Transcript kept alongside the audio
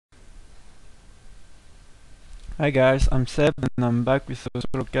Hi guys, I'm Seb and I'm back with a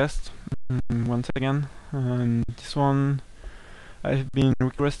solo cast once again. This one I've been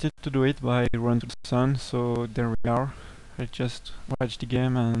requested to do it by RunToTheSun, so there we are. I just watched the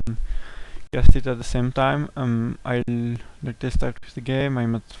game and cast it at the same time. Let us start with the game.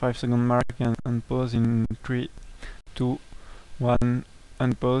 I'm at 5 second mark and pause in 3, 2, 1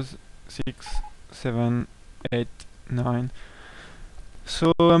 and pause 6, 7, 8, 9.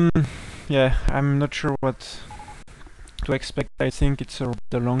 So yeah, I'm not sure what to expect. I think it's a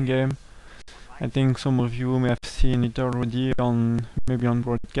long game. I think some of you may have seen it already on maybe on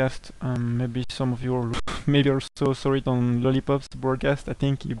broadcast. Maybe some of you are maybe also saw it on Lollipop's broadcast. I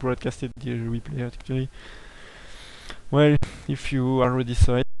think he broadcasted the replay actually. Well, if you already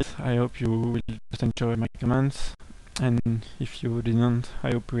saw it, I hope you will just enjoy my comments, and if you didn't,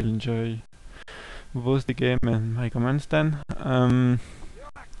 I hope you will enjoy both the game and my comments then.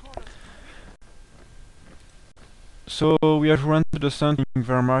 So we have run to the sun in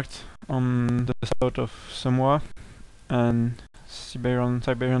Wehrmacht on the south of Semois, and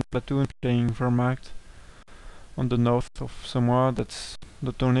SiberianPlatoon playing Wehrmacht on the north of Semois. That's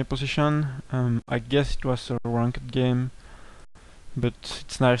the tourney position. I guess it was a ranked game, but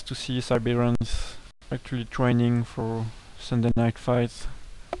it's nice to see Siberians actually training for Sunday night fights.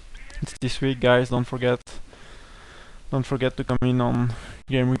 It's this week, guys. Don't forget to come in on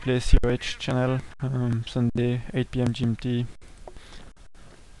Game Replay COH channel Sunday 8 PM GMT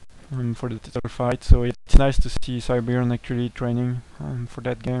for the title fight. So it's nice to see Siberian actually training for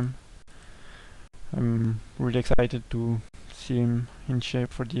that game. I'm really excited to see him in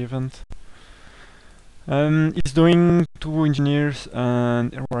shape for the event. He's doing 2 engineers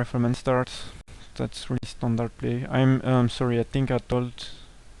and a rifleman starts. That's really standard play. I'm sorry, I think I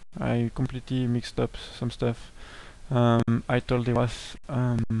completely mixed up some stuff. I told it was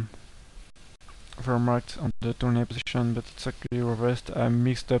Wehrmacht on the tourney position, but it's actually reversed. I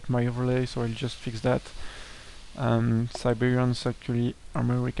mixed up my overlay, so I'll just fix that. Siberian's actually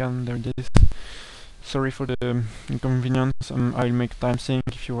American, there it is. Sorry for the inconvenience. I'll make time sync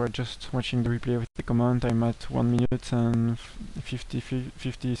if you are just watching the replay with the comment. I'm at 1 minute and 57,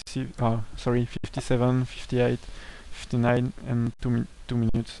 58, 59 and 2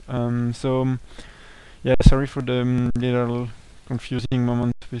 minutes. Yeah, sorry for the little confusing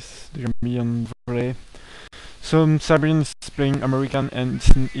moment with the Jeremy and overlay. So Siberian is playing American and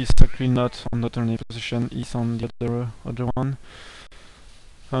is actually not on the tourney position, he's on the other one.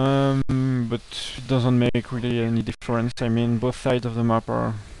 But it doesn't make really any difference. I mean, both sides of the map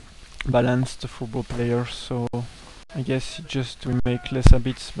are balanced for both players, so I guess just we make less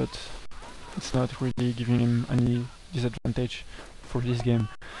habits, but it's not really giving him any disadvantage for this game.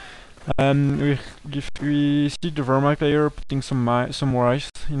 We see the Wehrmacht player putting some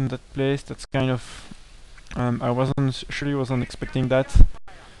rice in that place. That's kind of I wasn't expecting that.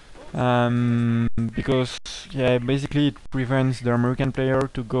 Because yeah, basically it prevents the American player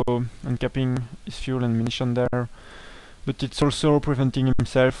to go and capping his fuel and munition there, but it's also preventing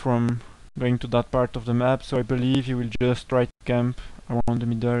himself from going to that part of the map. So I believe he will just try to camp around the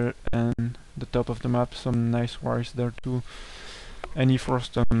middle and the top of the map. Some nice wires there too. And he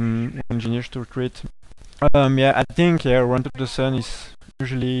forced engineers to retreat. Yeah, I think RunToTheSun is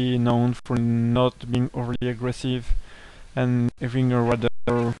usually known for not being overly aggressive and having a rather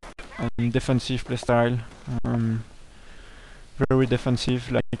defensive playstyle. Very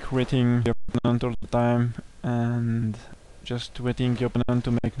defensive, like waiting the opponent all the time and just waiting the opponent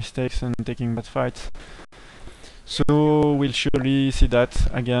to make mistakes and taking bad fights. So we'll surely see that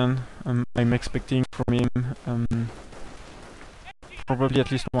again. I'm expecting from him probably at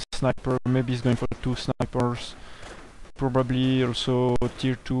least 1 sniper, maybe he's going for 2 snipers, probably also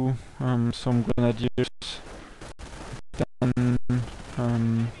tier 2, some grenadiers, then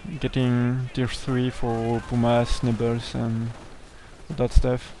getting tier 3 for Pumas, Nibbles and that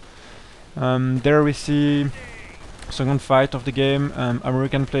stuff. There we see second fight of the game.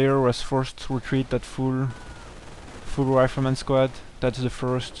 American player was forced to retreat at full rifleman squad. That's the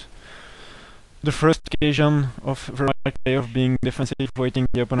first occasion of Wehrmacht player being defensive, waiting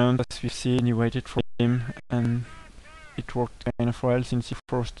the opponent. As we've seen, he waited for him and it worked kind of well since he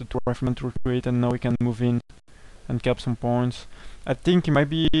forced the 2 riflemen to retreat, and now we can move in and cap some points. I think he might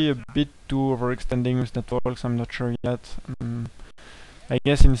be a bit too overextending with networks, I'm not sure yet. I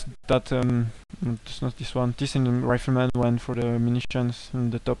guess in that it's not this one. This and the rifleman went for the munitions in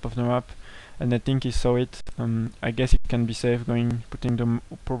the top of the map, and I think he saw it. I guess it can be safe putting them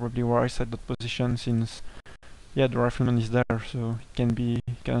probably wise at that position, since yeah, the rifleman is there, so it cannot be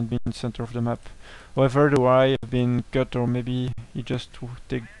in the center of the map. However, the Y have been cut, or maybe he just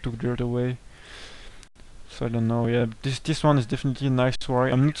took dirt away. So I don't know. Yeah, this one is definitely a nice war.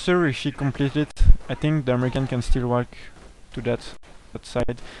 I'm not sure if he completed it. I think the American can still walk to that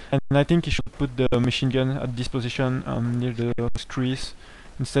side, and I think he should put the machine gun at this position near the trees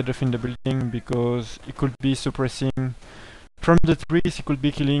instead of in the building, because it could be suppressing from the trees. He could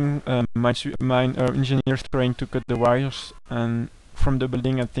be killing mine engineers trying to cut the wires, and from the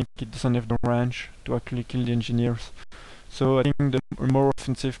building I think it doesn't have the range to actually kill the engineers. So I think the more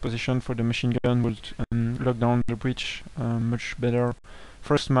offensive position for the machine gun will lock down the breach much better.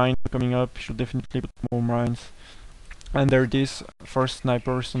 First mine coming up, should definitely put more mines. And there it is, first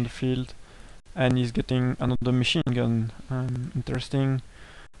snipers on the field, and he's getting another machine gun. Interesting.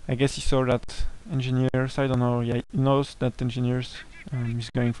 I guess he saw that engineers, I don't know, yeah, he knows that engineers is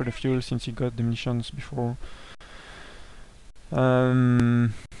going for the fuel since he got the munitions before.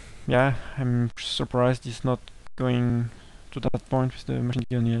 Yeah, I'm surprised he's not going to that point with the machine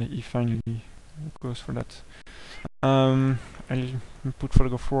gun. Yeah, he finally goes for that. I'll put for the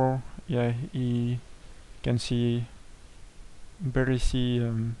go 4. Yeah, he can barely see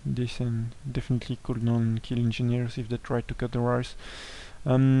this, and definitely could not kill engineers if they try to cut the wires.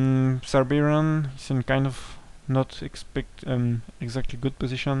 Siberian is in kind of not exactly good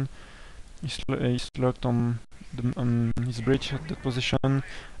position. He's locked on his bridge at that position,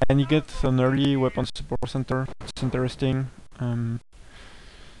 and he gets an early weapon support center. It's interesting.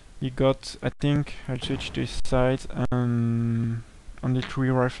 He got, I think, I'll switch to his side, only 3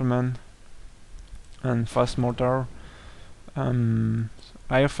 riflemen and fast mortar.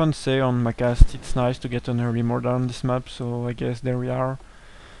 I often say on my cast it's nice to get an early mortar on this map, so I guess there we are.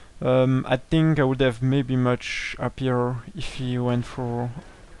 I think I would have maybe much happier if he went for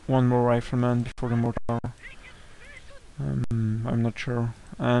 1 more rifleman before the mortar. I'm not sure.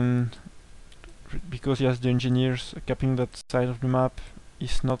 And because he has the engineers capping that side of the map,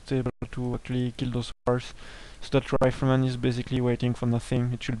 he's not able to actually kill those wars. So that rifleman is basically waiting for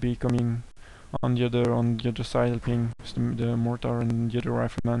nothing. It should be coming on the other side, helping the mortar and the other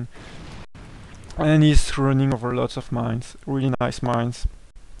rifleman. And he's running over lots of mines, really nice mines.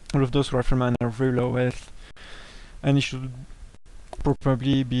 All of those riflemen are very low health, and he should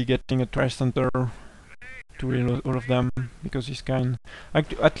probably be getting a trash center to reload all of them, because he's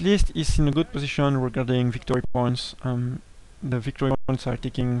at least he's in a good position regarding victory points. The victory points are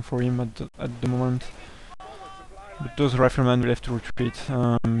ticking for him at the moment, but those riflemen will have to retreat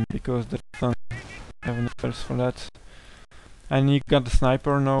because they don't have enough else for that. And he got the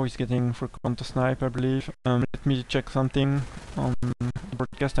sniper now. He's getting for counter snipe, I believe. Let me check something on the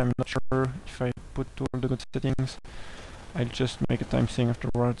broadcast. I'm not sure if I put all the good settings. I'll just make a time thing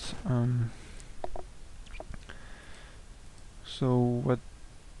afterwards. So what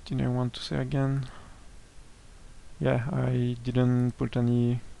did I want to say again? Yeah, I didn't put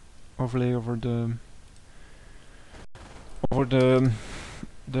any overlay over the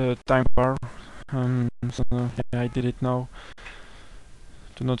time bar. So yeah, I did it now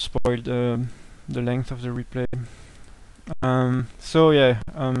to not spoil the length of the replay. So yeah,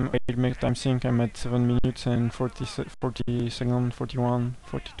 I'll make time sync. I'm at 7 minutes and 40 seconds, 41,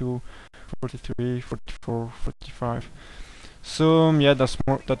 42, 43, 44, 45. So yeah,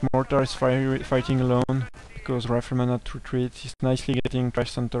 that mortar is fighting alone because rifleman had to retreat. He's nicely getting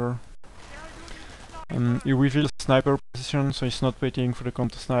trash center. He reveals sniper position, so he's not waiting for the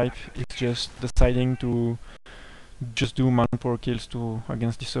counter snipe. He's just deciding to just do manpower kills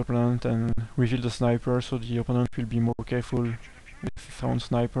against this opponent and reveal the sniper, so the opponent will be more careful with his own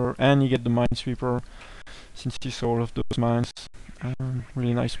sniper. And he get the minesweeper since he saw all of those mines.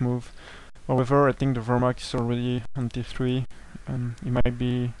 Really nice move. However, I think the Vermac is already on tier 3. He might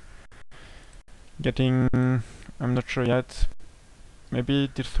be getting, I'm not sure yet, maybe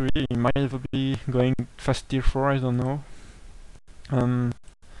tier 3, he might even be going fast tier 4, I don't know. I'm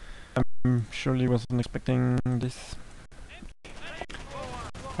surely wasn't expecting this.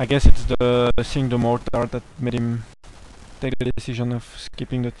 I guess it's seeing the mortar that made him take the decision of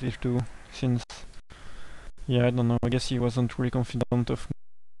skipping the tier 2, since, yeah, I don't know, I guess he wasn't really confident of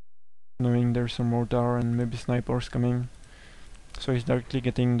knowing there's a mortar and maybe snipers coming. So he's directly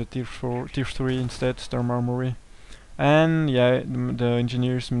getting the tier 3 instead, Storm Armory. And yeah, the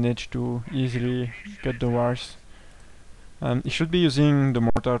engineers managed to easily get the wires. He should be using the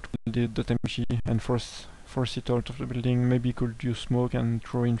mortar to build the MG and force it out of the building. Maybe he could use smoke and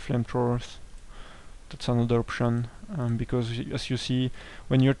throw in flamethrowers. That's another option, because as you see,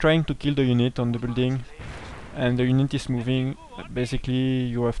 when you're trying to kill the unit on the building and the unit is moving, basically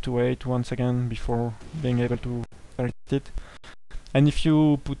you have to wait once again before being able to target it. And if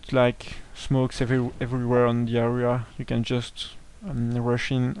you put like smokes everywhere on the area, you can just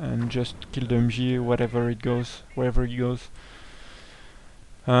rush in and just kill the MG wherever it goes.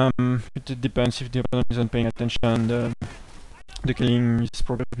 It depends if the opponent isn't paying attention. The killing is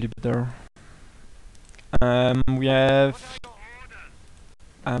probably better. We have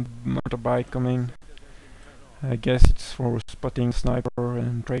a motorbike coming. I guess it's for spotting sniper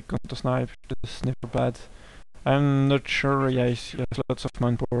and try counter snipe. That's never bad. I'm not sure. Yeah, he has lots of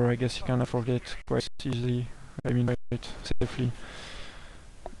manpower. I guess he can afford it quite easily. I mean, quite safely.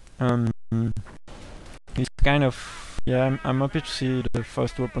 It's kind of, yeah. I'm happy to see the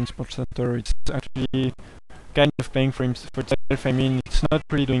first weapon sports center. It's actually kind of paying for itself. I mean, it's not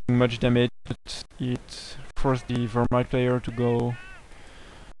really doing much damage, but it forced the Wehrmacht player to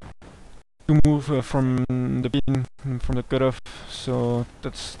move from the pin, from the cutoff. So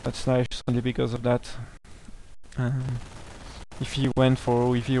that's nice only because of that. If he went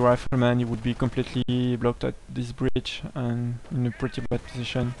for EV rifleman, he would be completely blocked at this bridge and in a pretty bad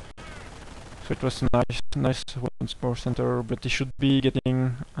position. So it was nice weapon support center, but he should be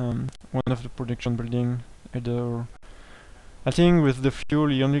getting one of the production building. Either, I think with the fuel,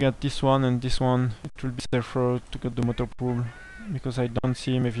 he only got this one and this one. It will be safer to get the motor pool because I don't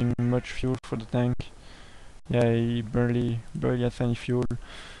see him having much fuel for the tank. Yeah, he barely has any fuel.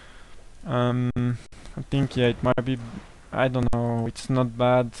 I think, yeah, it might be, I don't know, it's not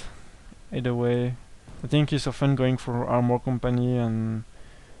bad either way. I think he's often going for armor company and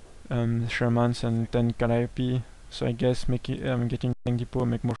Shermans and 10 Calliope, so I guess getting tank depot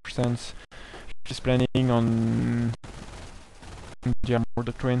make more sense. He's planning on the armor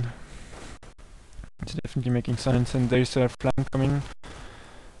doctrine. It's definitely making sense, and there's a flank coming.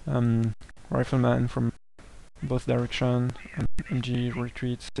 Rifleman from both directions, and MG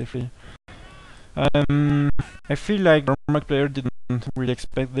retreats safely. I feel like the Wehrmacht player didn't really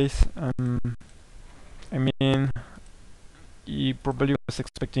expect this. I mean, he probably was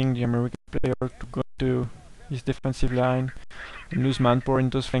expecting the American player to go to his defensive line and lose manpower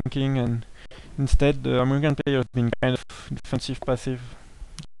into his flanking, and instead the American player has been kind of defensive passive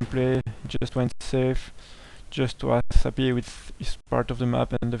gameplay. He just went safe, just was happy with his part of the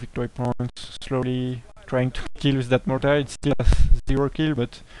map and the victory points, slowly trying to kill with that mortar. It still has 0 kill,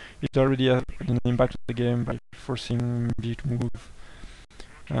 but it already has an impact on the game by forcing me to move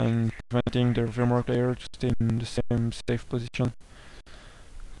and preventing the Wehrmacht player to stay in the same safe position.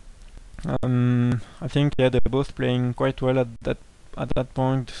 I think, yeah, they're both playing quite well at that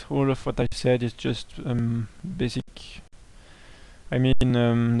point. All of what I said is just basic. I mean,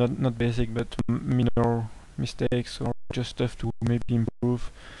 not basic, but minor mistakes or just stuff to maybe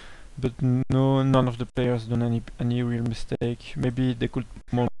improve. But none of the players done any real mistake. Maybe they could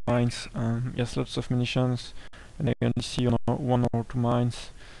put more mines. He has lots of munitions, and I only see 1 or 2 mines.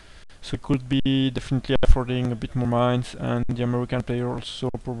 So it could be definitely affording a bit more mines, and the American player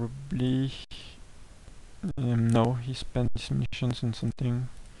also probably. No, he spent his munitions on something.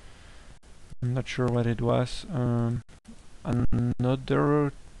 I'm not sure what it was.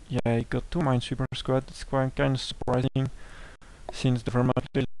 Another. Yeah, he got 2 minesweeper squad. It's quite kind of surprising, since the Wehrmacht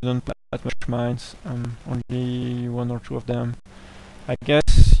didn't play that much mines, only 1 or 2 of them. I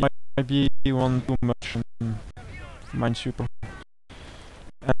guess he might be one too much minesweeper.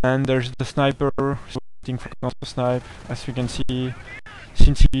 And there's the sniper waiting for counter snipe. As you can see,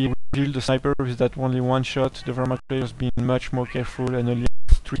 since he revealed the sniper with that only 1 shot, the Wehrmacht player has been much more careful and only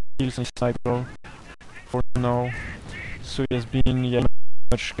has 3 kills on his sniper for now. So he has been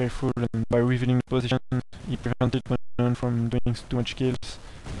much careful, and by revealing the position, he prevented opponent from doing too much kills.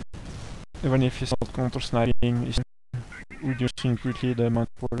 Even if he's not counter sniping, he's reducing quickly the amount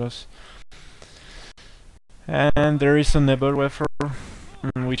of loss. And there is a Nebel wafer,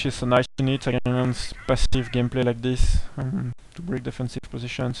 which is a nice unit against passive gameplay like this, to break defensive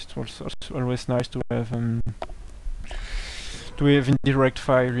positions. It's also always nice to have indirect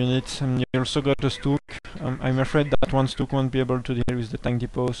fire units. And you also got a Stook. I'm afraid that one Stook won't be able to deal with the tank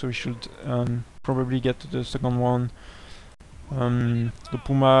depot, so we should probably get the second one. The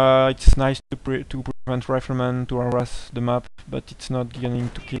Puma, it's nice to prevent riflemen to harass the map, but it's not going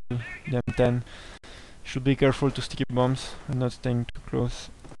to kill them 10. Should be careful to sticky bombs and not staying too close.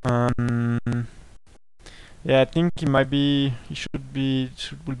 Yeah, I think it will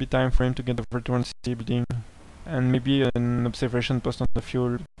be time for him to get the veteran C building, and maybe an observation post on the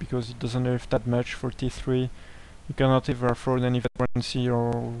fuel, because it doesn't have that much for T3. You cannot ever afford any veteran C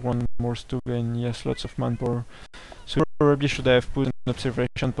or 1 more Stug, and he has lots of manpower. So probably should have put an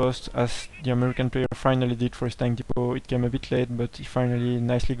observation post, as the American player finally did for his tank depot. It came a bit late, but he finally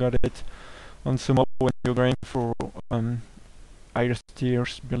nicely got it. On Semois, when you're going for higher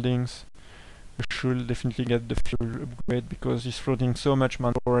tiers buildings, I should definitely get the fuel upgrade because he's floating so much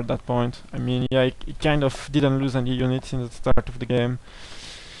manpower at that point. I mean, yeah, it kind of didn't lose any units in the start of the game,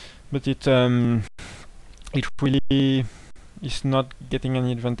 but it really is not getting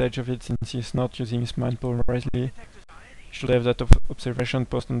any advantage of it since he's not using his manpower wisely. Should have that observation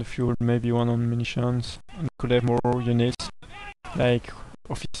post on the fuel, maybe one on munitions, and could have more units, like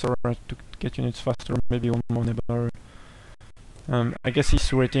officer to get units faster, maybe one more neighbor. I guess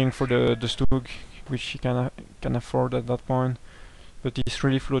he's waiting for the Stug, which he can afford at that point, but he's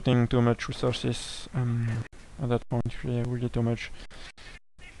really floating too much resources at that point, really too much.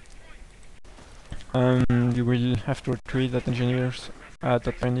 You will have to retreat at engineers. At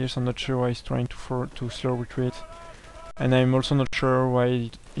that pioneers, I'm not sure why he's trying to slow retreat. And I'm also not sure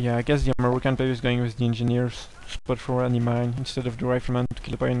why, yeah, I guess the American player is going with the engineers, spot for any mine, instead of the rifleman to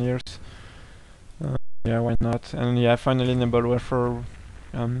kill the pioneers. Yeah, why not? And yeah, finally enable welfare,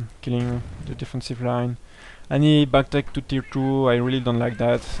 killing the defensive line. Any backtech to tier 2, I really don't like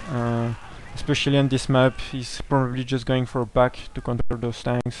that. Especially on this map, he's probably just going for a back to counter those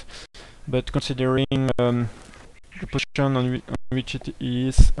tanks. But considering the position on which it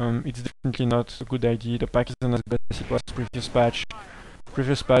is, it's definitely not a good idea. The pack isn't as bad as it was previous patch.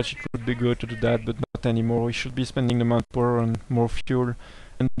 Previous patch it would be good to do that, but not anymore. We should be spending the manpower on more fuel,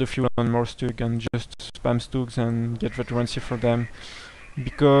 and the fuel on more Stug, and just spam Stugs and get veterancy for them.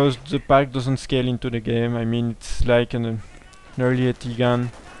 Because the pack doesn't scale into the game. I mean, it's like an early AT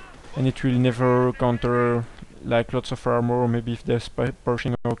gun, and it will never counter like lots of armor, or maybe if there's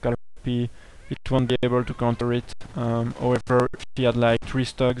Pershing or Calipy, it won't be able to counter it. However, if he had like 3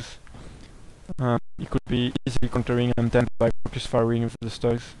 Stugs, he could be easily countering M10 by focus firing with the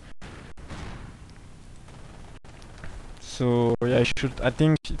Stugs. So yeah, I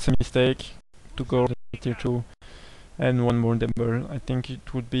think it's a mistake to go tier 2 and one more Dember. I think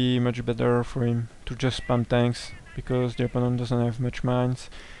it would be much better for him to just spam tanks, because the opponent doesn't have much mines,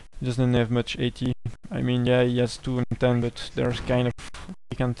 he doesn't have much AT. I mean, yeah, he has 2 and 10, but there's kind of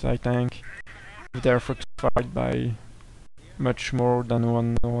weak anti-tank. If they're focus fired by much more than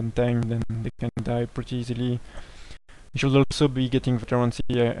one tank, then they can die pretty easily. You should also be getting veterancy.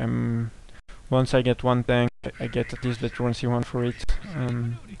 Once I get 1 tank, I get at least veterancy 1 for it.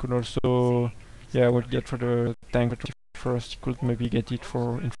 You could also, yeah, I would get for the tank veterancy first. You could maybe get it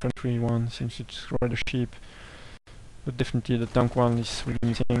for infantry 1 since it's rather cheap. But definitely the tank 1 is really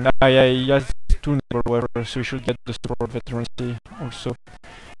missing. Yeah, he has 2 number weapons, so we should get the support veterancy also.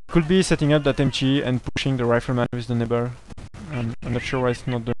 Could be setting up that MG and pushing the rifleman with the neighbor. I'm not sure why it's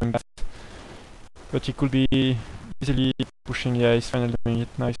not doing that, but he could be easily pushing. Yeah, he's finally doing it.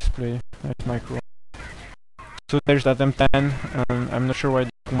 Nice play, nice micro. So there's that M10. I'm not sure why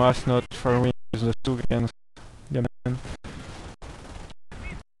the Semois is not firing with the Stug against the M10.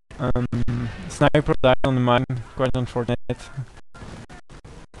 Sniper died on the mine, quite unfortunate.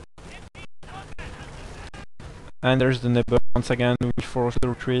 And there's the neighbor once again, we force the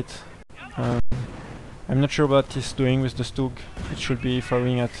retreat. I'm not sure what he's doing with the Stug. It should be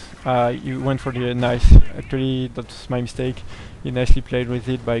firing at... he went for the nice... Actually, that's my mistake. He nicely played with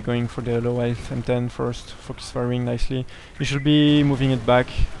it by going for the low health M10 first, focus firing nicely. He should be moving it back.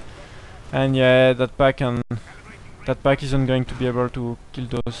 And yeah, that pack isn't going to be able to kill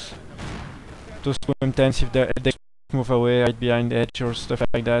those 2 M10s if they move away, hide behind the edge or stuff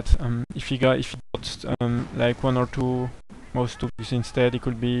like that. If he got like 1 or 2 most Stugs instead, he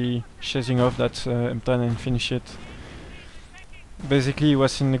could be chasing off that M10 and finish it. Basically, he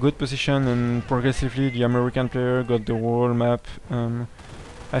was in a good position, and progressively the American player got the whole map.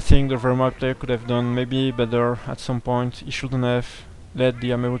 I think the Wehrmacht player could have done maybe better at some point. He shouldn't have let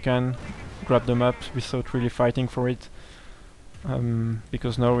the American grab the map without really fighting for it.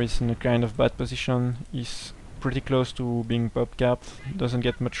 Because now he's in a kind of bad position. He's pretty close to being pop capped, doesn't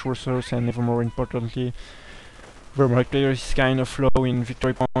get much resource, and even more importantly, Wehrmacht player is kind of low in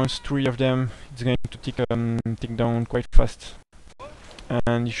victory points. 3 of them, it's going to tick down quite fast.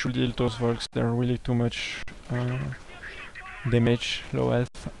 And you should deal those Volks, they're really too much damage, low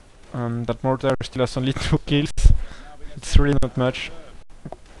health. That mortar still has only 2 kills, it's really not much.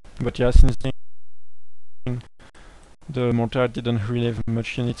 But yeah, since the mortar didn't really have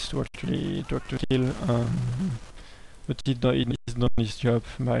much units to actually kill, but he's done his job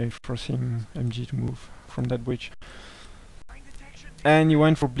by forcing MG to move from that bridge. And he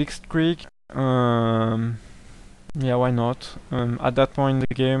went for Blitzkrieg. Yeah, why not? At that point in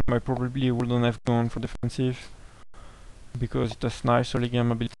the game, I probably wouldn't have gone for defensive because it has nice early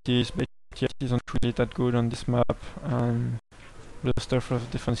game abilities, but yet it isn't really that good on this map. The stuff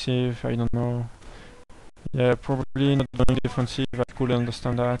of defensive, I don't know. Yeah, probably not going defensive, I could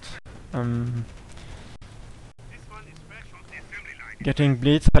understand that. Getting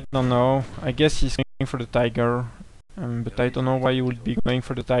blitz, I don't know. I guess he's going for the tiger. But I don't know why he would be going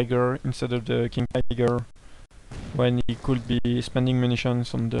for the tiger instead of the king tiger when he could be spending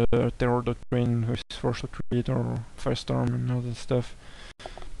munitions on the terror doctrine with force retreat or firestorm and all that stuff.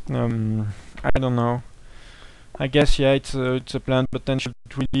 I don't know. I guess yeah, it's a plan, but then should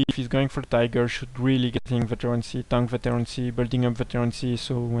really, if he's going for the tiger, should really getting veterancy, tank veterancy, building up veterancy,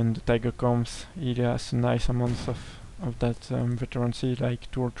 so when the tiger comes, he has a nice amount of that veterancy, like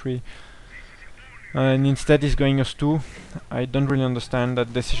 2 or 3. And instead he's going as 2. I don't really understand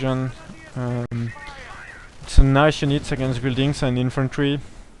that decision. It's a nice unit against buildings and infantry,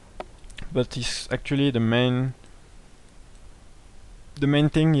 but it's actually the main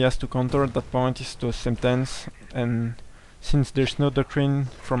thing he has to counter at that point is those sentence, and since there's no doctrine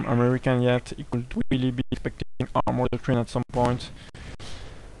from American yet, he could really be expecting armor doctrine at some point.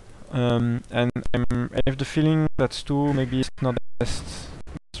 And I have the feeling that Stu maybe is not the best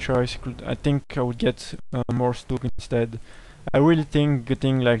choice. I think I would get more Stug instead. I really think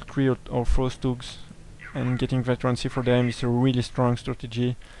getting like 3 or 4 Stugs and getting veterancy for them is a really strong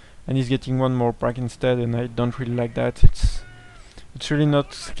strategy. And he's getting 1 more pack instead, and I don't really like that. It's really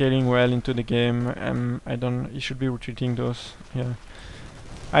not scaling well into the game. He should be retreating those. Yeah.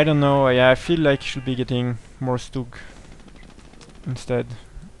 I don't know. Yeah, I feel like he should be getting more Stug instead.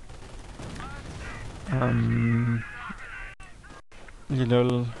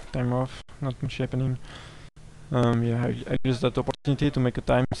 Little time off, not much happening. Yeah, I used that opportunity to make a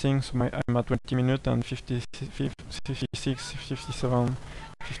time thing, so I'm at 20 minutes and 56, 57,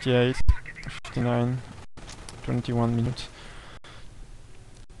 58, 59, 21 minutes.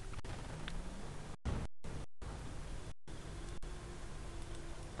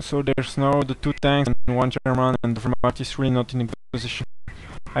 So there's now the 2 tanks and 1 German, and the Wehrmacht is really not in a good position.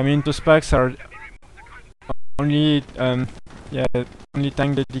 I mean, those packs are only only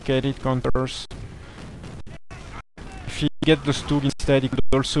tank dedicated counters. If he get the Stug instead, he could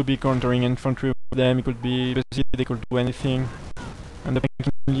also be countering infantry with them. He could be busy, they could do anything. And the tank is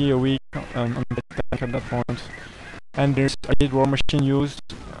only a week on the tank at that point. And there's a war machine used,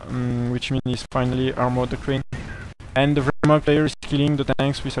 which means he's finally armor doctrine. And the Wehrmacht player is killing the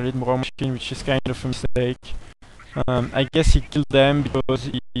tanks with a lead war machine, which is kind of a mistake. I guess he killed them because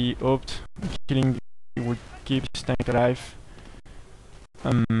he hoped killing he would keep his tank alive,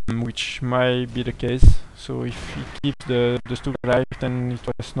 which might be the case. So if he keeps the Stug alive, then it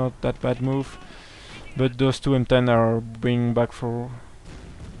was not that bad move. But those 2 M10 are bringing back for...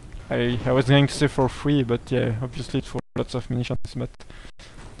 I was going to say for free, but yeah, obviously it's for lots of munitions, but...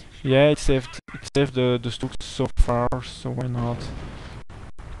 Yeah, it saved the Stug so far, so why not?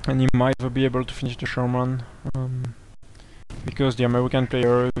 And he might be able to finish the Sherman, because the American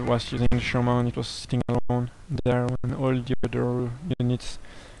player was using the Sherman, it was sitting alone there when all the other units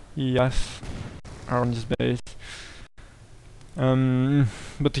he has are on his base.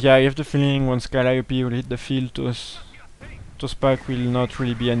 But yeah, I have the feeling once Calliope will hit the field, those pack will not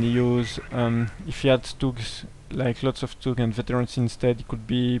really be any use. If he had Stugs, like lots of Stug and veterans instead, he could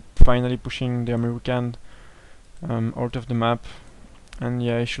be finally pushing the American out of the map. And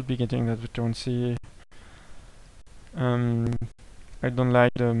yeah, I should be getting that veterancy. I don't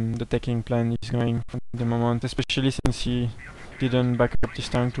like the taking plan he's going for the moment, especially since he didn't back up this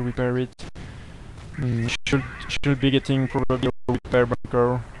tank to repair it. Should be getting probably a repair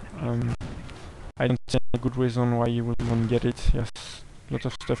bunker. I don't see a good reason why he would want to get it. Yes, lots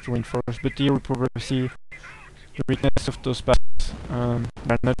of stuff to reinforce, but here we probably see the weakness of those packs.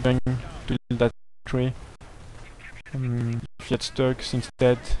 They're not going to build that tree. If he had Stugs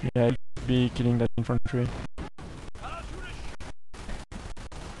instead, yeah, he would be killing that infantry.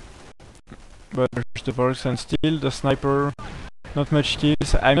 But there's the Volks, and still the sniper, not much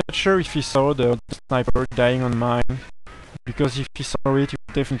kills. I'm not sure if he saw the sniper dying on mine, because if he saw it, he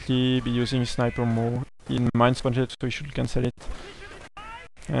would definitely be using sniper more. In mine budget, so he should cancel it.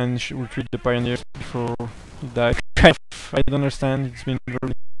 And should retreat the pioneers before he died. I don't understand, it's been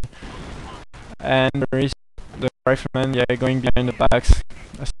very... And there is the rifleman, yeah, going behind the backs,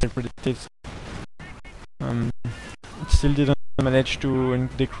 as I predicted. It still didn't manage to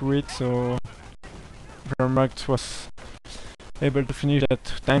decrew it, so Wehrmacht was able to finish that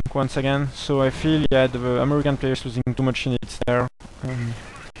tank once again. So I feel, yeah, the American players losing too much units there.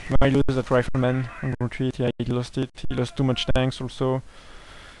 Might lose that rifleman on retreat, yeah, he lost it. He lost too much tanks also.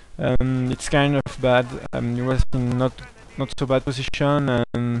 It's kind of bad. He was in not so bad position,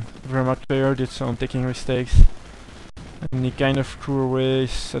 and Wehrmacht player did some taking mistakes. and he kind of threw away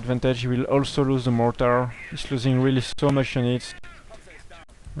his advantage. He will also lose the mortar. He's losing really so much units.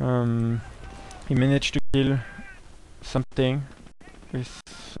 He managed to kill something with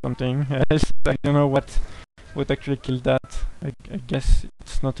something else. I don't know what actually killed that. I guess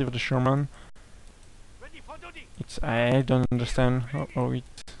it's not even the Sherman. I don't understand how it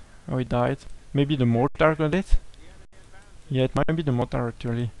died. Maybe the mortar got it? Yeah, it might be the mortar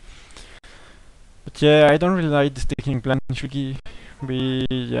actually. But yeah, I don't really like this taking plan. It should be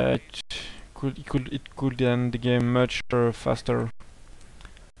it could end the game much faster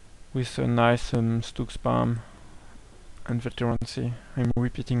with a nice Stook spam and veterancy. I'm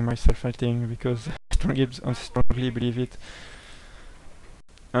repeating myself, I think, because I strongly believe it.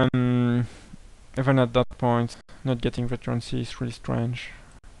 Even at that point, not getting veterancy is really strange.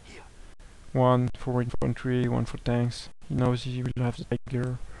 One for infantry, one for tanks. He knows he will have the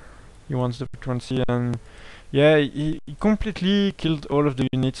tiger. He wants the veterancy, and yeah, he completely killed all of the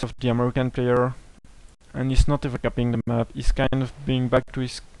units of the American player, and he's not even capping the map. He's kind of being back to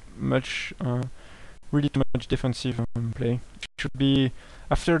his really too much defensive play. It should be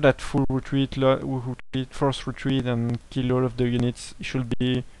after that full retreat, forced retreat, and kill all of the units. He should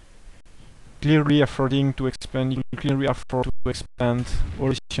be clearly affording to expand. He will clearly afford to expand all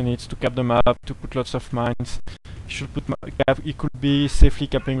his units, to cap the map, to put lots of mines. He should put he could be safely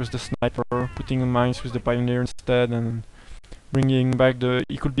capping with the sniper, putting mines with the pioneer instead, and bringing back the.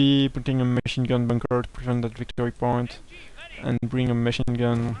 He could be putting a machine gun bunker to prevent that victory point, and bring a machine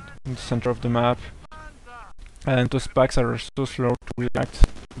gun in the center of the map. And those packs are so slow to react to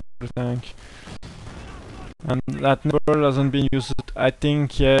the tank. And that nebel hasn't been used. I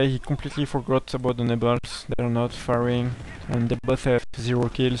think, yeah, he completely forgot about the nebels. They're not firing, and they both have 0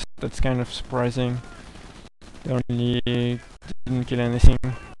 kills. That's kind of surprising. They only didn't kill anything.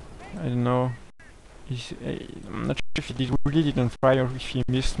 I don't know. I'm not sure if he really didn't fire, if he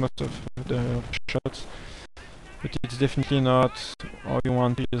missed most of the shots. But it's definitely not how you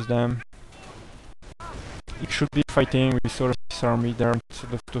want to use them. He should be fighting with all of his army there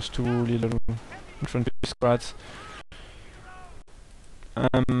instead of those two little infantry squads.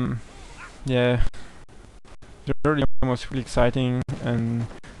 Yeah, the early game was really exciting, and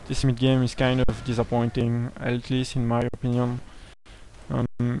this mid game is kind of disappointing, at least in my opinion.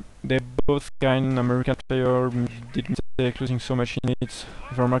 They both kind American player didn't take losing so much in it.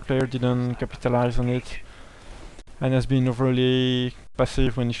 Wehrmacht player didn't capitalize on it, and has been overly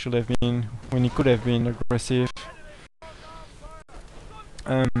passive when he should have been, when he could have been aggressive.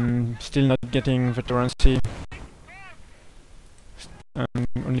 Still not getting veterancy.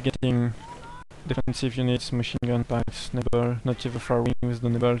 Only getting defensive units, machine gun packs, nebel, not even firing with the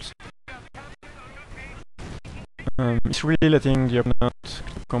nebels. It's really letting the opponent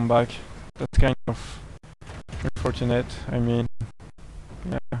come back. That's kind of unfortunate. I mean,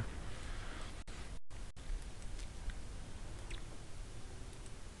 yeah.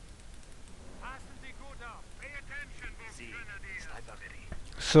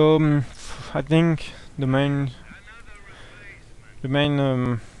 So I think the main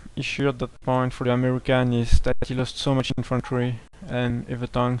issue at that point for the American is that he lost so much infantry and heavy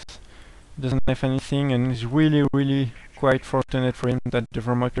tanks. He doesn't have anything, and it's really quite fortunate for him that the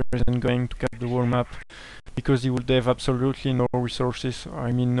Wehrmacht isn't going to cap the whole map, because he would have absolutely no resources,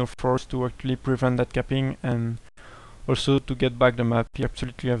 I mean no force to actually prevent that capping, and also to get back the map. He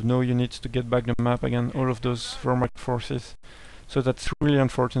absolutely have no units to get back the map against all of those Wehrmacht forces. So that's really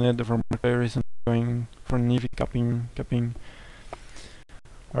unfortunate. The Wehrmacht player isn't going for an heavy capping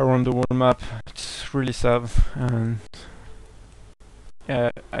around the whole map. It's really sad, and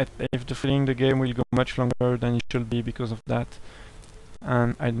yeah, I have the feeling the game will go much longer than it should be because of that,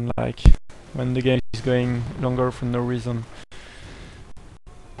 and I don't like when the game is going longer for no reason.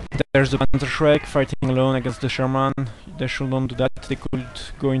 There's the Panzerschreck fighting alone against the Sherman. They shouldn't do that. They could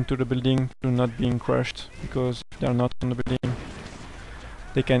go into the building to not being crushed, because if they're not on the building,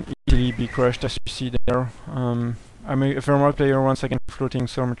 they can easily be crushed, as you see there. I'm a Wehrmacht player once again floating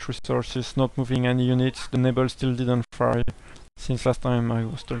so much resources, not moving any units. The Nebel still didn't fire since last time I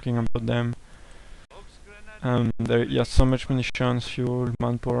was talking about them. He has so much munitions, fuel,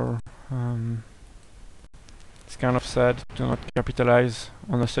 manpower. It's kind of sad to not capitalize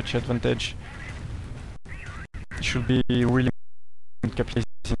on such advantage. It should be really capitalizing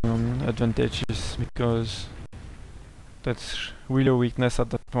on advantages, because that's really a weakness at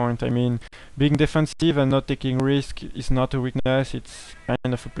that point. I mean, being defensive and not taking risk is not a weakness, it's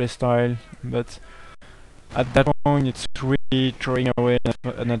kind of a playstyle, but at that point it's really throwing away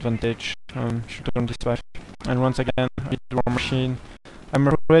an advantage. Shoot on dispatch. And once again, hit the war machine. I'm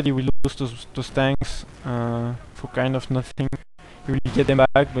afraid he will lose those tanks for kind of nothing. He will get them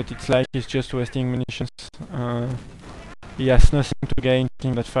back, but it's like he's just wasting munitions. He has nothing to gain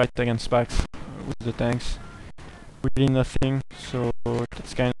in that fight against Pax with the tanks. Really nothing, so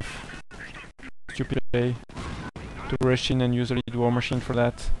that's kind of stupid play to rush in and use a lead war machine for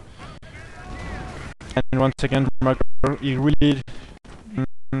that. And once again, he really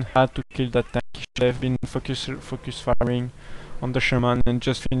had to kill that tank. He should have been focus firing on the Sherman and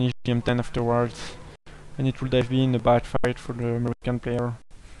just finish the M10 afterwards. And it would have been a bad fight for the American player.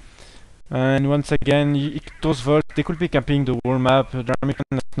 And once again, those Volts, they could be camping the whole map. The American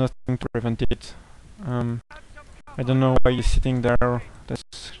has nothing to prevent it. I don't know why he's sitting there. That's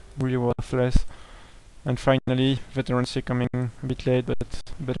really worthless. And finally, veterancy coming a bit late, but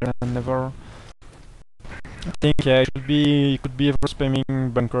better than never. I think yeah, it could be ever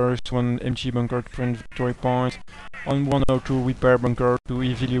spamming bunkers, one MG bunker to prevent victory point, on 1 or 2 repair bunker to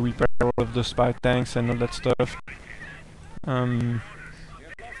easily repair all of the spy tanks and all that stuff.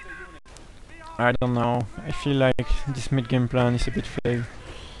 I don't know. I feel like this mid-game plan is a bit failed.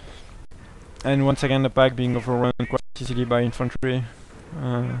 And once again, the pack being overrun quite easily by infantry.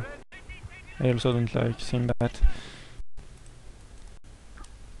 I also don't like seeing that.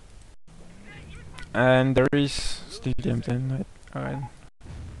 And there is still the M10. I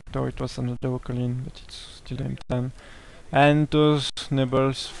thought it was another Ocolin, but it's still the M10. And those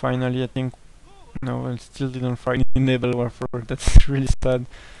Nebels, finally, I think. No, I still didn't find the Nebel Warfare. That's really sad.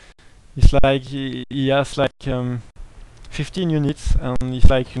 It's like he has like 15 units, and he's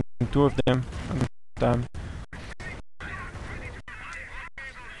like using 2 of them at the time.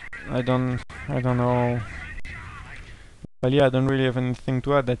 I don't know. Well, yeah, I don't really have anything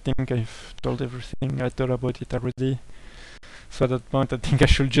to add. I think I've told everything I thought about it already. So at that point, I think I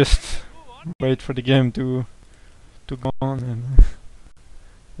should just wait for the game to go on and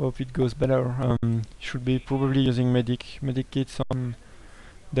hope it goes better. Should be probably using medic kits on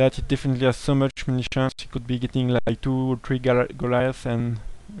that. It definitely has so much munitions. It could be getting like 2 or 3 Goliaths and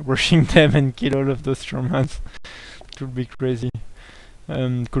rushing them and kill all of those Shermans. It would be crazy.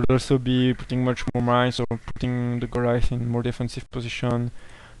 Could also be putting much more mines or putting the Goliath in more defensive position.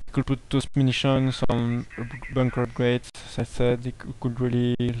 Could put those munitions on bunker upgrades. As I said, it could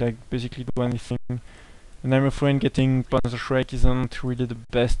really like basically do anything. And I'm afraid getting Panzerschreck isn't really the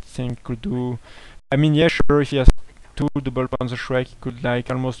best thing it could do. I mean, yeah, sure, if he has 2 double Panzerschreck, he could like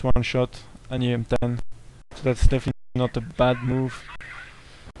almost one-shot an EM10. So that's definitely not a bad move.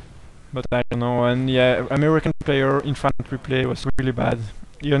 But I don't know, and yeah, American player infantry play was really bad.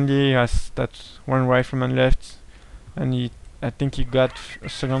 He only has that 1 rifleman left, and I think he got a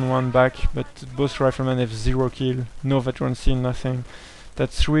second one back, but both riflemen have 0 kill, no veterancy, nothing.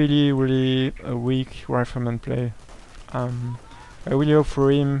 That's really a weak rifleman play. I really hope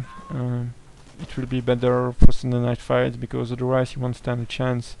for him it will be better for Sunday night fights, because otherwise he won't stand a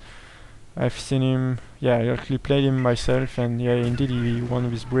chance. I've seen him, yeah, I actually played him myself, and yeah, indeed he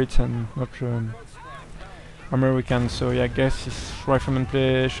won with Brits and not American, so yeah, I guess his rifleman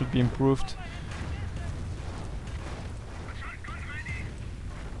play should be improved.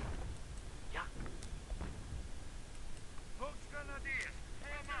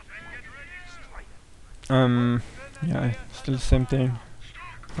 Yeah, still the same thing.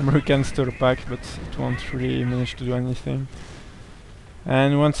 American still a pack, but it won't really manage to do anything.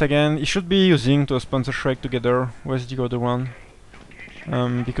 And once again, he should be using those Panzer Shrek together. Where's the other one?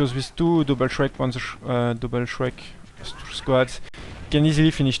 Because with 2 double Shrek squads, he can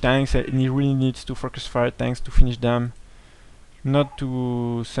easily finish tanks, and he really needs to focus fire tanks to finish them, not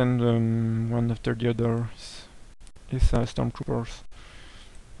to send one after the other. His stormtroopers.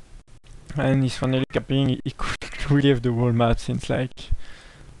 And he's finally capping. He could really have the whole map since like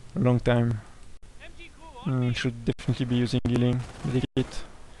a long time. Should definitely be using healing. Medikit.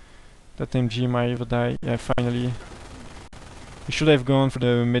 That MG might ever die. Yeah, finally. We should have gone for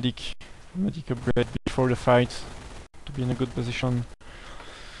the medic upgrade before the fight to be in a good position.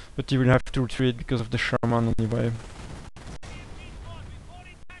 But he will have to retreat because of the Sherman anyway.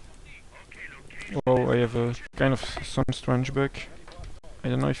 Oh, I have a kind of some strange bug. I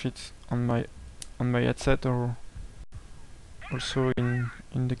don't know if it's on my headset or also in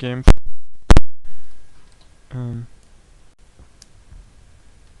the game.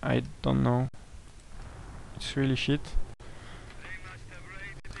 I don't know. It's really shit.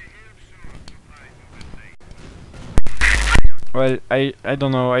 Well, I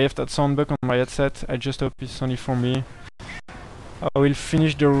don't know. I have that sound bug on my headset. I just hope it's only for me. I will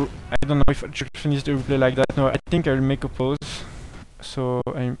finish the. I don't know if I should finish the replay like that. No, I think I'll make a pause. So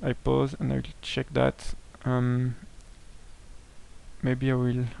I pause and I'll check that. maybe I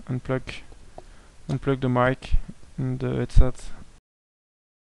will unplug the mic and the headset.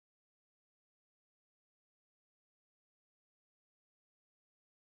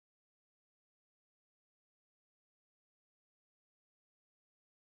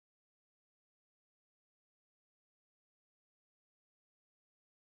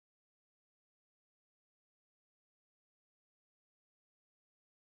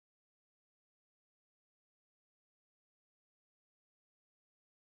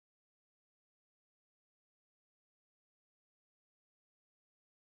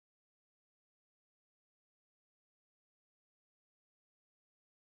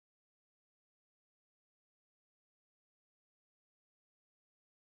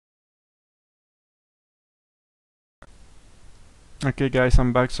 Okay guys,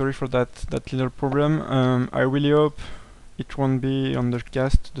 I'm back. Sorry for that little problem. I really hope it won't be on the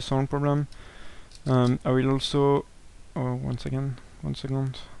cast, the sound problem. I will also... Oh, one second.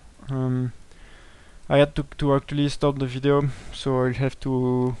 I had to actually stop the video, so I'll have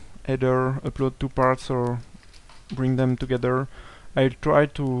to either upload two parts or bring them together. I'll try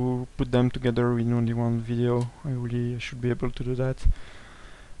to put them together in only one video. I should be able to do that.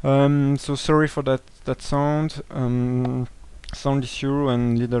 So sorry for that sound issue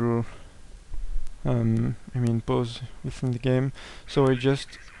and little pause within the game. So I'll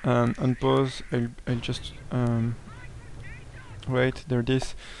just unpause. I'll just wait. There it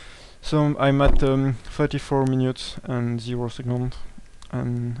is. So I'm at 34 minutes and 0 seconds,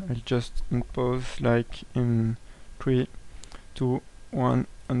 and I'll just unpause like in 3, 2, 1,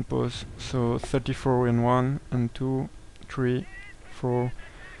 unpause. So 34 and 1 and 2, 3, 4,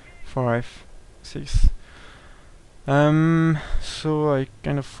 5, 6. So I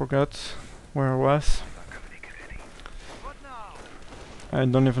kind of forgot where I was. I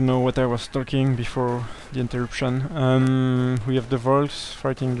don't even know what I was talking before the interruption. We have the Volks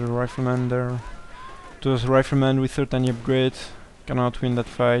fighting the riflemen there. Those riflemen without any upgrade cannot win that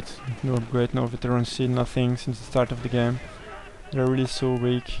fight. No upgrade, no veterancy, nothing since the start of the game. They're really so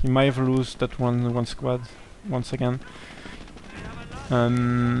weak. You might lose that one squad once again.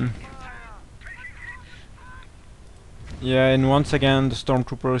 Yeah, and once again the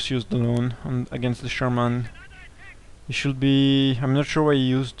stormtroopers used alone against the Sherman. He should be... I'm not sure why he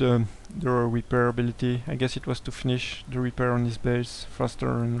used the repair ability. I guess it was to finish the repair on his base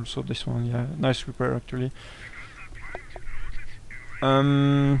faster, and also this one, yeah, nice repair actually.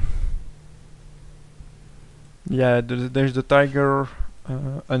 Yeah, there's the Tiger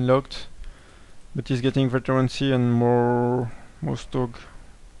unlocked, but he's getting veterancy and more Stog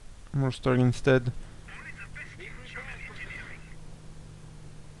instead.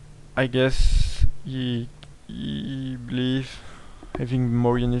 I guess he believe having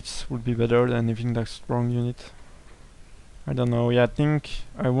more units would be better than having that strong unit. I don't know. Yeah, I think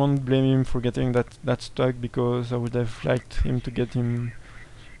I won't blame him for getting that stuck, because I would have liked him to get him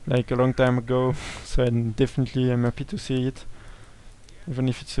like a long time ago. So I'm happy to see it, even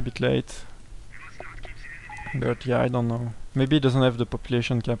if it's a bit late. But yeah, I don't know. Maybe it doesn't have the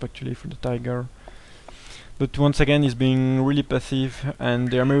population cap actually for the Tiger. But once again, he's being really passive, and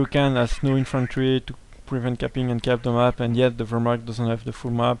the American has no infantry to prevent capping and cap the map, and yet the Wehrmacht doesn't have the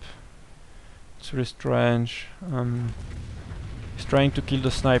full map. It's really strange. He's trying to kill the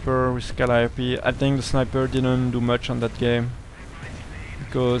sniper with Calliope. I think the sniper didn't do much on that game,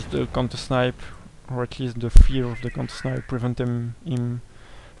 because the counter-snipe, or at least the fear of the counter-snipe, prevented him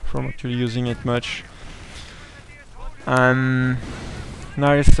from actually using it much.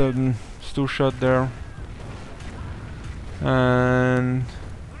 Nice Stu shot there. And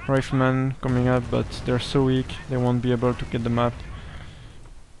riflemen coming up, but they're so weak they won't be able to get the map.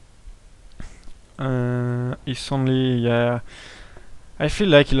 He's only, yeah, I feel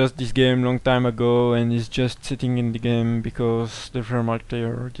like he lost this game long time ago and he's just sitting in the game because the Wehrmacht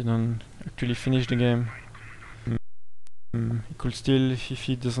player didn't actually finish the game. He could still, if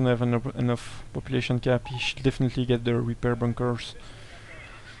he doesn't have enough population cap, he should definitely get the repair bunkers.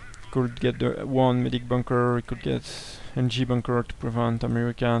 Could get the one medic bunker, he could get NG bunker to prevent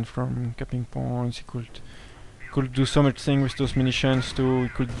American from capping points, he could do so much thing with those munitions too. He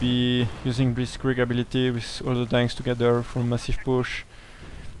could be using Blitzkrieg ability with all the tanks together for massive push.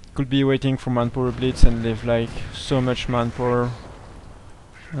 He could be waiting for manpower blitz and leave like so much manpower.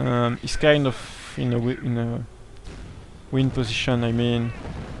 He's kind of in a win position. I mean,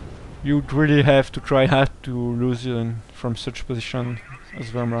 you'd really have to try hard to lose from such position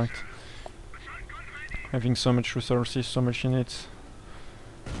as Wehrmacht. Having so much resources, so much units.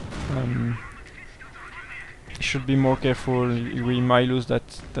 He should be more careful. We might lose that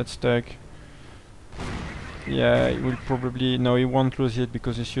stack. Yeah, he will probably... No, he won't lose it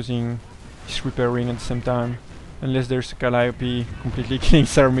because he's repairing at the same time. Unless there's a Calliope completely killing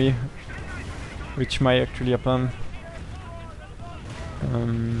his army, which might actually happen.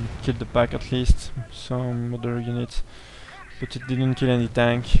 Killed the pack at least, some other units, but it didn't kill any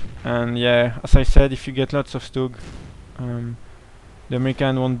tank. And yeah, as I said, if you get lots of Stug, the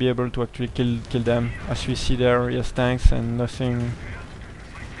American won't be able to actually kill them. As we see there, he has tanks and nothing.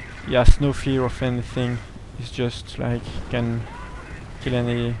 He has no fear of anything. He's just like can kill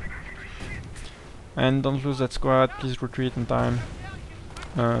any. And don't lose that squad. Please retreat in time.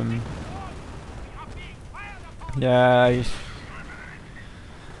 Yeah,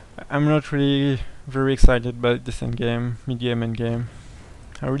 I'm not really very excited by this end game, mid-game, end game.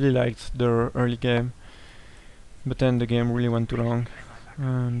 I really liked the early game, but then the game really went too long.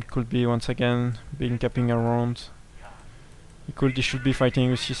 Could be once again being capping around. He should be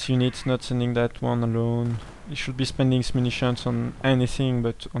fighting with his units, not sending that one alone. He should be spending his munitions on anything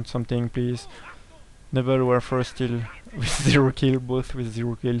but on something, please. Naval Warfare still with 0 kill, both with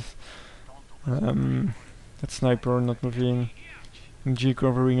 0 kills. That sniper not moving. MG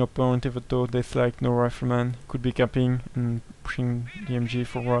covering opponent even though there's like no rifleman. Could be capping and pushing the MG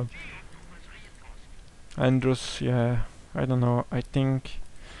forward. And those, yeah, I don't know, I think...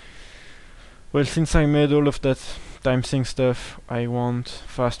 Well, since I made all of that time sync stuff, I want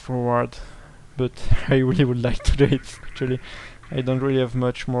fast forward. But I really would like to do it, actually. I don't really have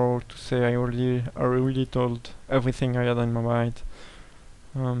much more to say. I already told everything I had in my mind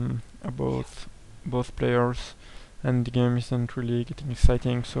about both players, and the game isn't really getting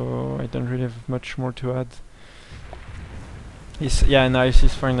exciting, so I don't really have much more to add. Yeah, nice,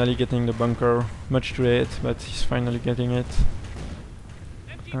 he's finally getting the bunker. Much too late, but he's finally getting it.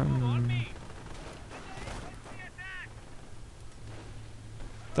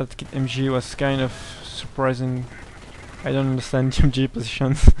 That MG was kind of surprising. I don't understand MG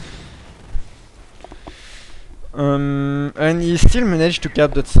positions. And he still managed to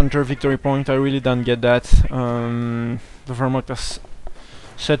cap that center victory point. I really don't get that. The Wehrmacht has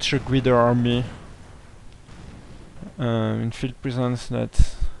such a greater army in field presence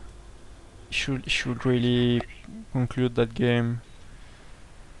that should really conclude that game.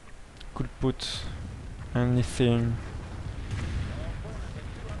 Could put anything.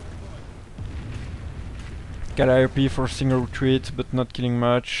 Calliope forcing a retreat but not killing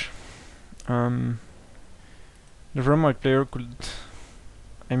much. The Wehrmacht player could...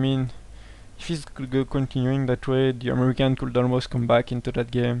 I mean, if he's continuing that way, the American could almost come back into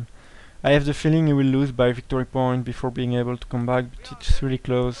that game. I have the feeling he will lose by victory point before being able to come back, but it's really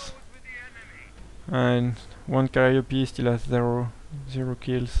close. And one Calliope still has 0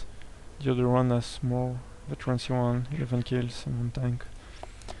 kills. The other one has more veterancy one, 11 kills and 1 tank.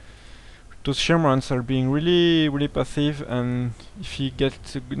 Those Shermans are being really passive, and if he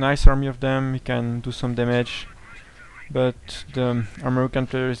gets a nice army of them, he can do some damage. But the American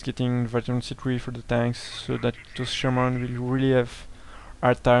player is getting veterancy 3 for the tanks, so that those Sherman will really have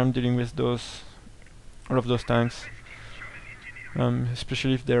hard time dealing with all of those tanks.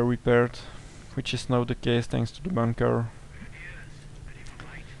 Especially if they're repaired, which is now the case thanks to the bunker.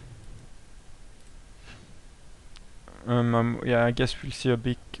 Yeah, I guess we'll see a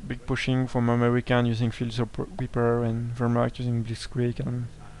big pushing from American using field repair and Wehrmacht using blitzkrieg, and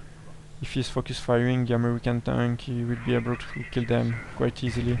if he's focus firing the American tank, he will be able to kill them quite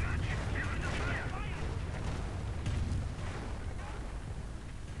easily.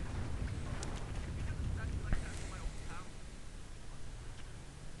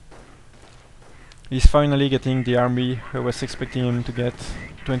 He's finally getting the army I was expecting him to get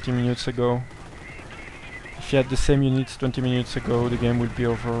 20 minutes ago. If he had the same units 20 minutes ago, the game would be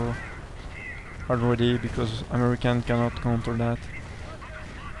over already, because American cannot counter that.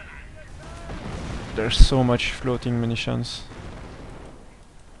 There's so much floating munitions.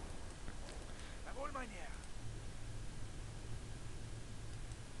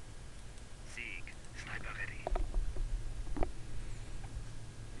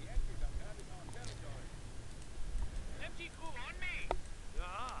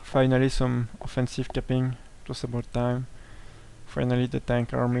 Finally some offensive capping. It was about time. Finally the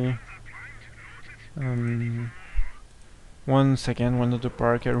tank army. Once again, one of the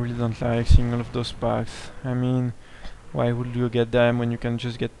park. I really don't like seeing all of those packs. I mean, why would you get them when you can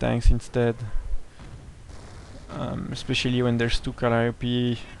just get tanks instead? Especially when there's 2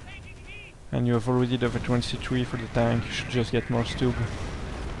 Calliope and you have already the veterancy 3 for the tank. You should just get more Stug.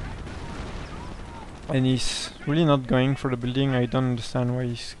 And he's really not going for the building. I don't understand why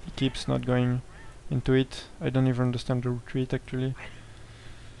he keeps not going into it. I don't even understand the retreat actually.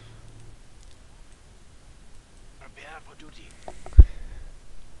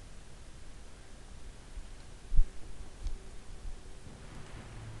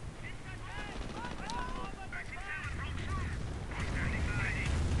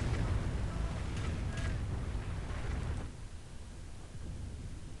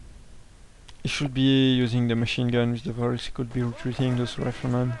 He should be using the machine gun with the Volks. He could be retreating those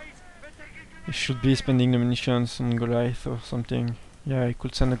riflemen. He should be spending the munitions on Goliath or something. Yeah, he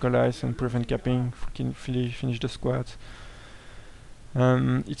could send a Goliath and prevent capping, finish the squad.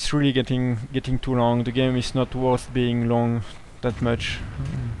 It's really getting too long. The game is not worth being long that much.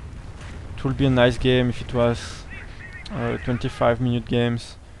 It would be a nice game if it was 25-minute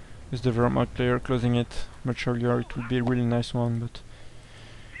games with the Wehrmacht player closing it much earlier. It would be a really nice one, but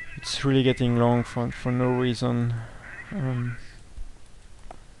it's really getting long for no reason.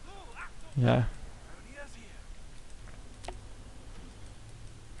 Yeah.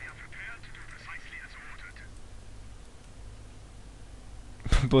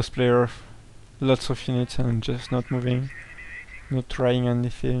 Both players, lots of units and just not moving, not trying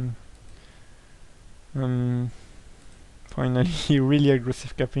anything. Finally, really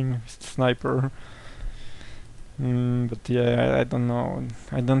aggressive capping with the sniper. But yeah, I don't know.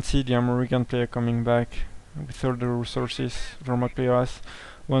 I don't see the American player coming back with all the resources Wehrmacht player has.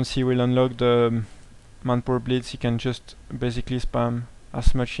 Once he will unlock the manpower blitz, he can just basically spam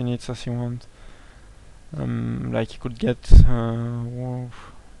as much units as he wants. Like he could get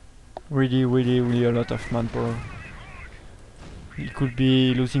really a lot of manpower. He could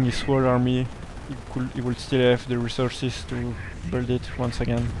be losing his whole army. He will still have the resources to build it once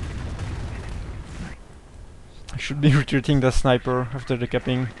again. I should be retreating the sniper after the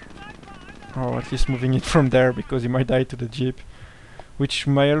capping, or at least moving it from there because he might die to the jeep. Which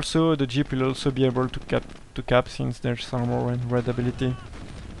may also, the jeep will also be able to cap since there's armor and red ability.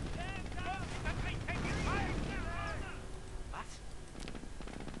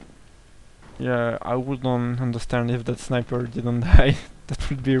 Yeah, I wouldn't understand if that sniper didn't die. That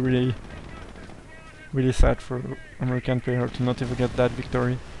would be really sad for American player to not even get that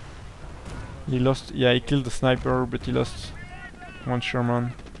victory. He lost, yeah, he killed the sniper, but he lost one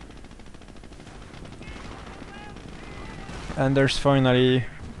Sherman. And there's finally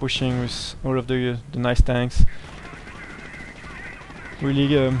pushing with all of the nice tanks.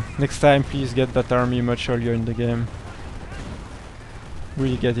 Really, next time please get that army much earlier in the game.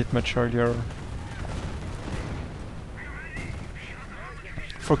 Really get it much earlier.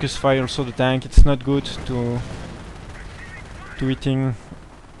 Focus fire also the tank. It's not good to hitting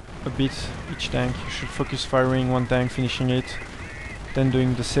a bit each tank. You should focus firing one tank, finishing it, then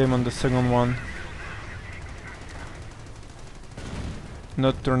doing the same on the second one.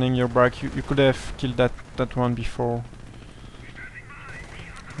 Not turning your back. You could have killed that one before.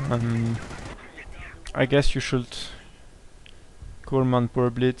 I guess you should call manpower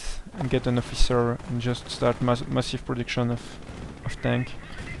blitz and get an officer and just start massive production of tank.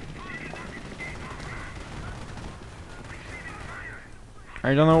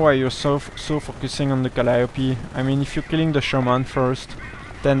 I don't know why you're so focusing on the Calliope. I mean, if you're killing the Sherman first,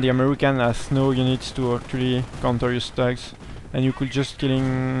 then the American has no units to actually counter your stacks, and you could just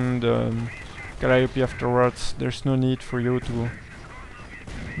killing the Calliope afterwards. There's no need for you to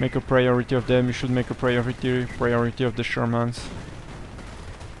make a priority of them. You should make a priority of the Shermans.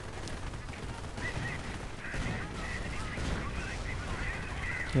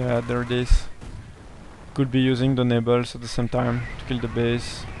 Yeah, there it is. Could be using the Nibbles at the same time to kill the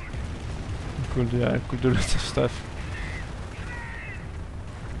base. Could do lots of stuff.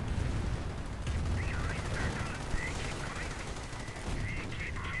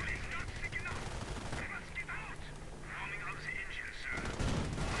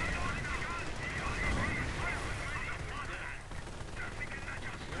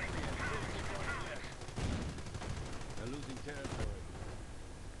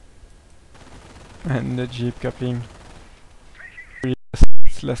 And the jeep capping.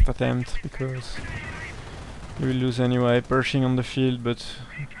 Last attempt because you will lose anyway. Pershing on the field, but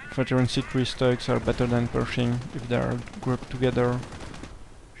veteran C3 stocks are better than Pershing if they are grouped together.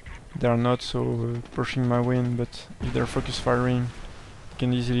 They are not, so Pershing might win, but if they're focus firing, you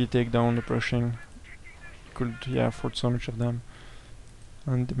can easily take down the Pershing. Could, yeah, afford so much of them.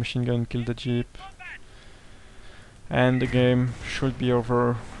 And the machine gun killed the jeep. And the game should be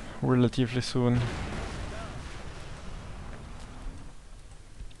over relatively soon.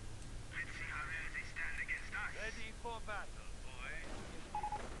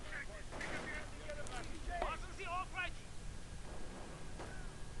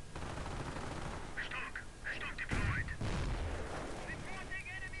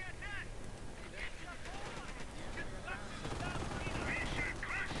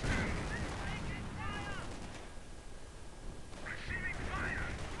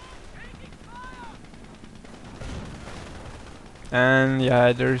 And yeah,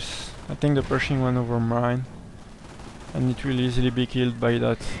 I think the Pershing went over mine, and it will easily be killed by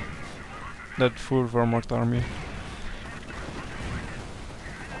that that full Wehrmacht army.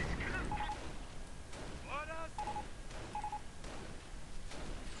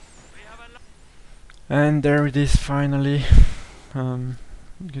 And there it is finally.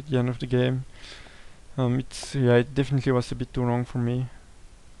 At the end of the game. It definitely was a bit too long for me.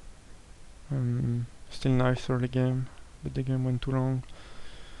 Still nice early game, but the game went too long.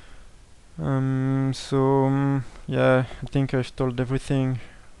 Yeah, I think I've told everything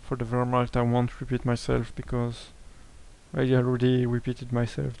for the Wehrmacht. I won't repeat myself because I already repeated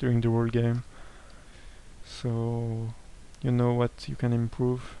myself during the whole game. So you know what you can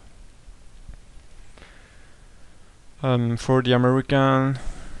improve. For the American,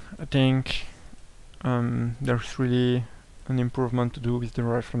 I think there's really an improvement to do with the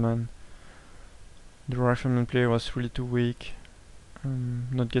rifleman. The rifleman player was really too weak,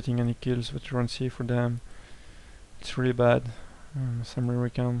 not getting any kills, veterancy for them. It's really bad as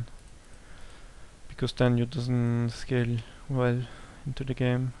American, because then you doesn't scale well into the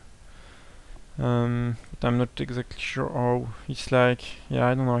game. But I'm not exactly sure how. It's like, yeah,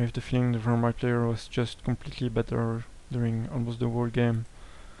 I don't know, I have the feeling the Wehrmacht player was just completely better during almost the whole game.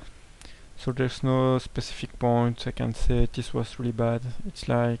 So there's no specific point I can say this was really bad. It's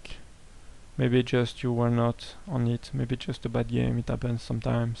like maybe just you were not on it, maybe just a bad game, it happens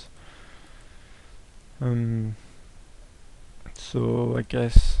sometimes. So I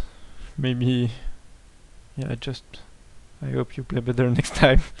guess maybe, yeah, I hope you play better next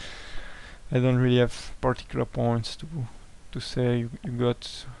time. I don't really have particular points to say. You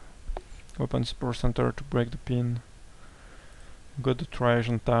got weapon support center to break the pin, you got the triage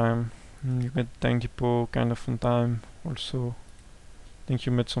on time, you got tank depot kind of on time also. I think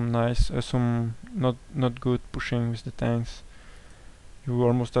you made some nice, some not good pushing with the tanks. You were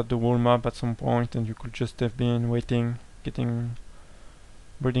almost at the whole map at some point and you could just have been waiting,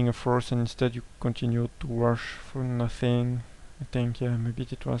 building a force, and instead you continued to rush for nothing. I think, yeah, maybe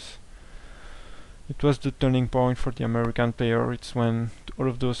it was the turning point for the American player. It's when all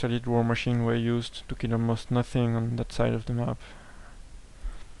of those elite war machines were used to kill almost nothing on that side of the map.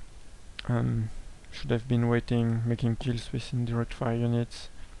 Should have been waiting, making kills with indirect fire units.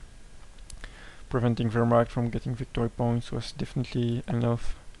 Preventing Wehrmacht from getting victory points was definitely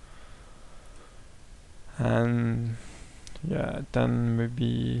enough. And yeah, then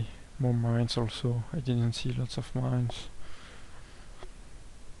maybe more mines also. I didn't see lots of mines.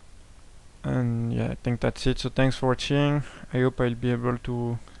 And yeah, I think that's it. So thanks for watching. I hope I'll be able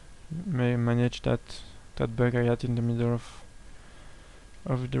to manage that bug I had in the middle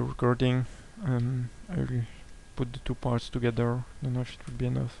of the recording. I will put the two parts together. Don't know if it will be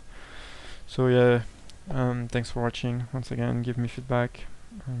enough. So yeah, thanks for watching. Once again, give me feedback.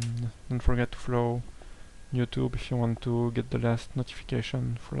 Don't forget to follow YouTube if you want to get the last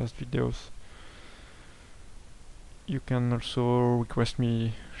notification for last videos. You can also request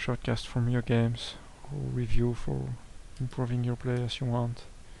me shortcast from your games or review for improving your play as you want.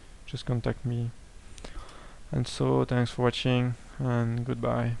 Just contact me. And so thanks for watching and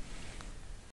goodbye.